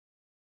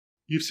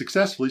You've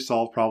successfully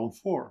solved problem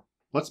 4.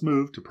 Let's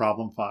move to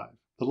problem 5.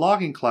 The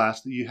logging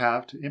class that you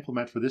have to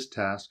implement for this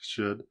task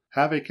should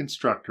have a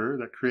constructor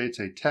that creates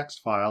a text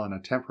file in a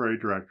temporary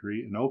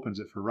directory and opens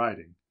it for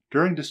writing.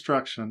 During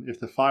destruction, if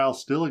the file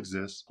still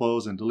exists,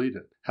 close and delete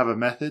it. Have a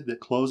method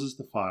that closes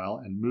the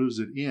file and moves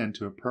it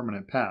into a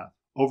permanent path.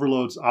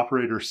 Overloads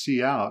operator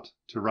cout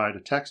to write a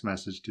text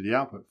message to the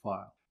output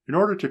file. In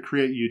order to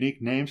create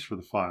unique names for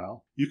the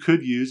file, you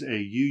could use a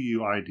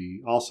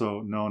UUID,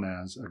 also known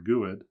as a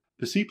GUID.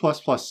 The C++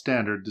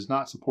 standard does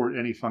not support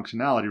any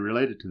functionality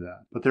related to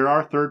that, but there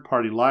are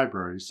third-party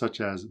libraries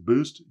such as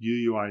Boost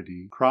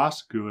UUID,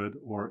 Cross GUID,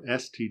 or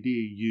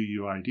STD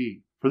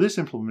UUID. For this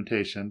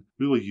implementation,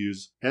 we will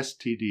use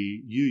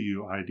STD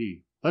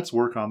UUID. Let's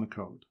work on the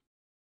code.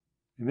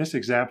 In this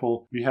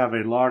example, we have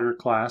a logger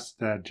class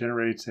that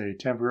generates a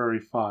temporary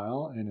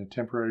file in a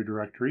temporary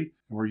directory,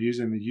 and we're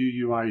using the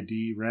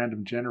UUID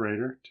random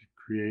generator to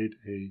create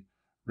a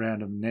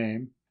random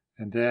name.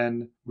 And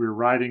then we're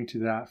writing to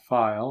that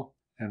file,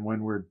 and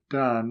when we're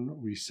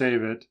done, we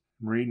save it,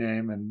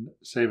 rename, and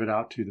save it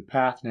out to the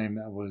path name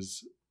that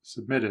was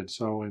submitted.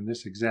 So in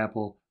this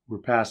example, we're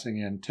passing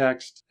in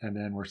text, and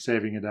then we're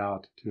saving it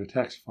out to a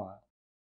text file.